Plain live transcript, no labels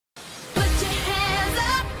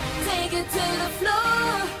it to the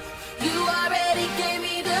floor. You already gave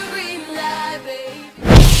me the green light, baby.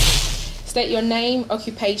 State your name,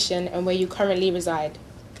 occupation, and where you currently reside.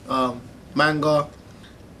 Manga,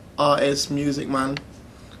 artist, music man.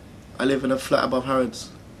 I live in a flat above Harrods.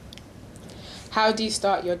 How do you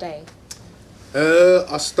start your day?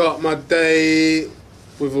 I start my day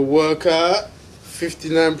with a workout,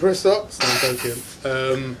 59 press-ups, I'm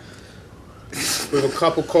joking. With a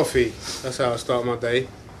cup of coffee. That's how I start my day.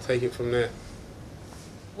 Take it from there.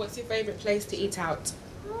 What's your favourite place to eat out?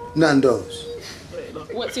 Nando's.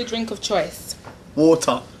 What's your drink of choice?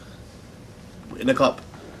 Water. In a cup.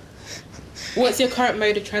 What's your current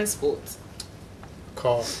mode of transport?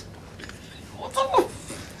 Car.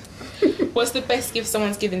 What's the best gift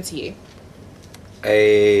someone's given to you?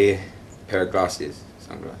 A pair of glasses.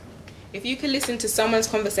 Sunglasses. If you could listen to someone's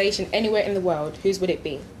conversation anywhere in the world, whose would it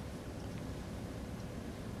be?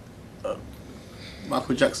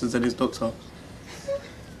 Michael Jackson's and his doctor.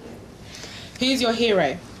 Who's your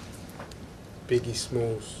hero? Biggie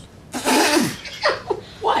Smalls.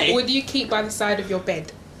 Why? What do you keep by the side of your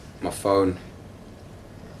bed? My phone.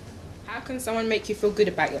 How can someone make you feel good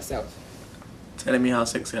about yourself? Telling me how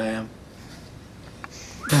sexy I am.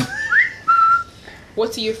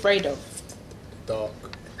 What are you afraid of? Dark.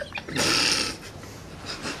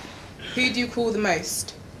 Who do you call the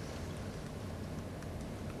most?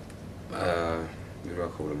 Who do I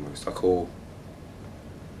call the most? I call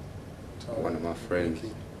one of my friends.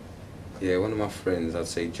 Yeah, one of my friends, I'd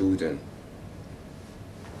say Jordan.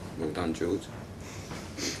 Well done, George.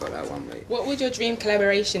 You got that one, mate. What would your dream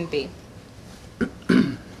collaboration be?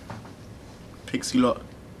 Pixie lot.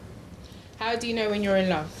 How do you know when you're in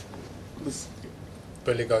love?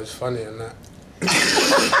 Belly goes funny and that.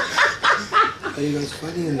 Belly goes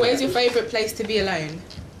funny and Where's your favourite place to be alone?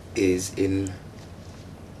 Is in...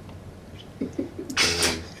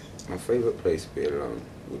 my favourite place to be alone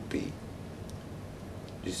would be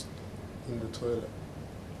just in the toilet.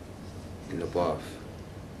 in the bath.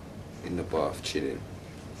 In the bath, chilling.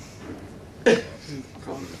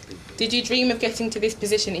 Did you dream of getting to this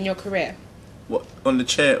position in your career? What? On the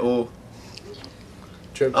chair or?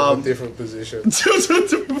 Dreamt of a different position.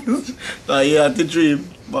 Yeah, I did dream,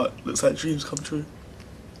 but looks like dreams come true.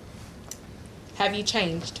 Have you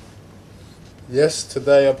changed? Yes,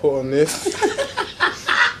 today I put on this.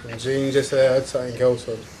 And jeans yesterday I had something else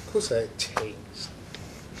on. Of course I changed.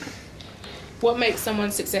 What makes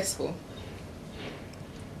someone successful?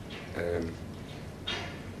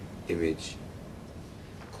 Image.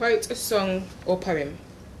 Quote a song or poem.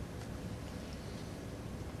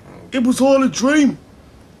 It was all a dream.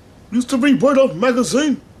 Used to read Word Up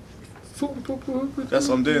magazine. That's what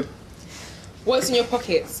I'm doing. What's in your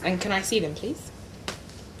pockets and can I see them, please?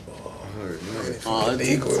 Oh,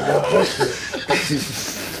 Illegal. No,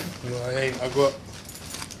 I ain't. I got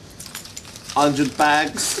 100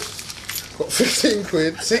 bags. 15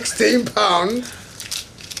 quid, £16.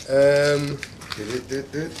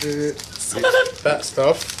 That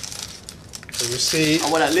stuff. The receipt. I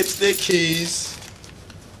want that lipstick. Keys.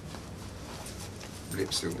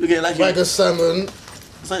 Lipstick. Look at it like Bag of salmon.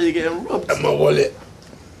 it's like you're getting robbed. And my wallet.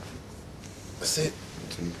 That's it.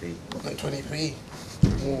 20p. And 20p.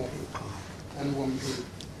 More. And 1p.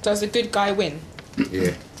 Does a good guy win? Yeah.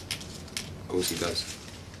 Of course he does.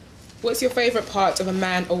 What's your favourite part of a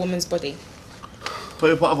man or woman's body?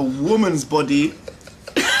 Probably part of a woman's body.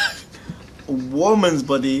 A woman's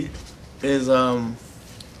body is a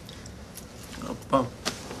bum.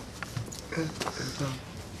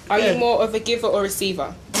 Are you more of a giver or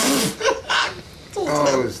receiver? Oh,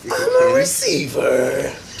 I'm a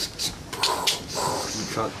receiver. you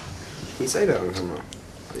can't. Can you say that on camera?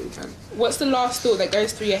 Yeah, you can. What's the last thought that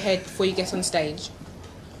goes through your head before you get on stage?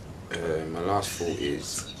 My last thought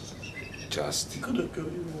is just. Could it go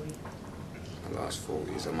either way? My last thought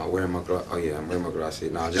is, am I wearing my glass? Oh yeah, I'm wearing my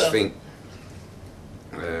glasses. No, I just think.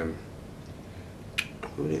 Who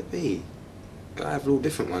would it be? I have all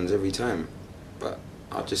different ones every time, but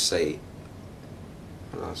I'll just say.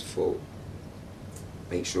 My last thought.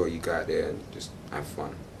 Make sure you go out there and just have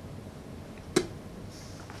fun.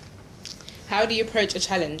 How do you approach a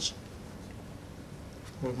challenge?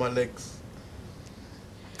 With my legs.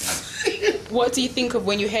 What do you think of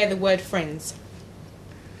when you hear the word friends?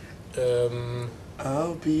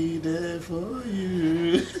 I'll be there for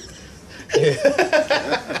you.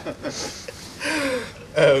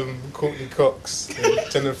 Courtney Cox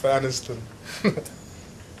and Jennifer Aniston.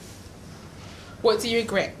 What do you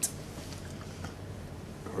regret?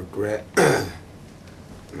 Regret. He's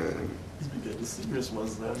been getting serious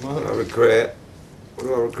ones now, What man. do I regret? What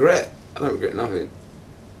do I regret? I don't regret nothing.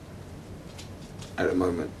 At the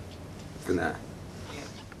moment. Nah.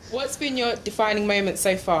 What's been your defining moment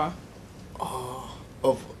so far?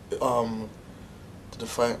 Of to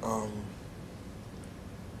define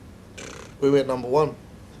we went number one.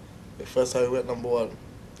 The first time we went number one.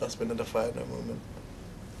 That's been a defining moment.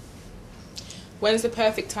 When's the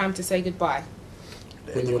perfect time to say goodbye?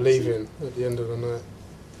 When you're leaving at the end of the night.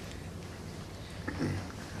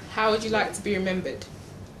 How would you like to be remembered?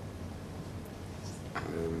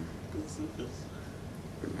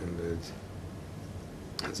 Remembered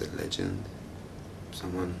as a legend.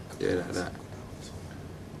 Someone, yeah, like that.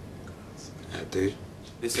 Yeah, dude.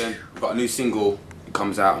 Listen, we've got a new single. It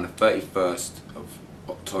comes out on the 31st of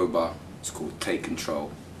October. It's called Take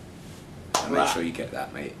Control. So make sure you get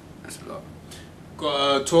that, mate. That's a lot.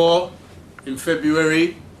 Got a tour in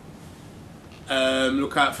February.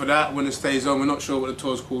 Look out for that. Winner Stays On. We're not sure what the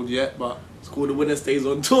tour's called yet, but It's called The Winner Stays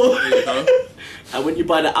On Tour. there you go. And when you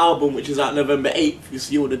buy the album, which is out November 8th, you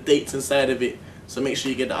see all the dates inside of it. So make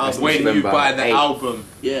sure you get the album. When you November buy the 8th. album,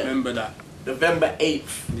 Yeah. remember that. November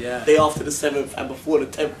 8th. Yeah. Day after the 7th and before the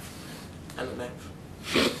 10th and the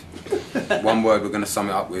 9th. One word we're going to sum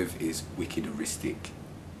it up with is wickedoristic.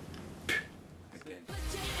 Put your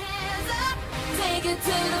hands up, take it to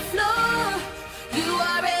the floor.